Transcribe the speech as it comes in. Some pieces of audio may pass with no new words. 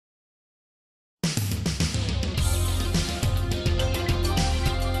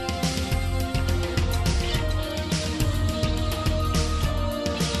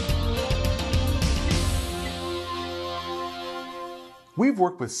We've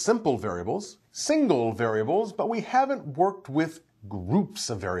worked with simple variables, single variables, but we haven't worked with groups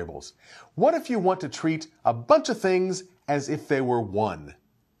of variables. What if you want to treat a bunch of things as if they were one?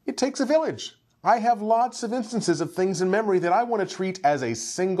 It takes a village. I have lots of instances of things in memory that I want to treat as a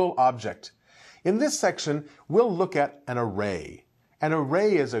single object. In this section, we'll look at an array. An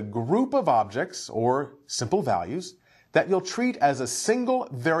array is a group of objects, or simple values, that you'll treat as a single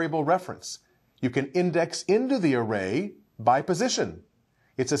variable reference. You can index into the array by position.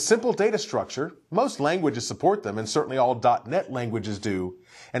 It's a simple data structure. Most languages support them, and certainly all .NET languages do.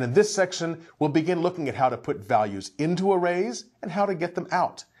 And in this section, we'll begin looking at how to put values into arrays and how to get them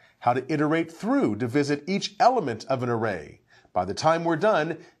out, how to iterate through to visit each element of an array. By the time we're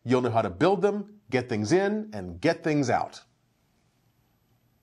done, you'll know how to build them, get things in, and get things out.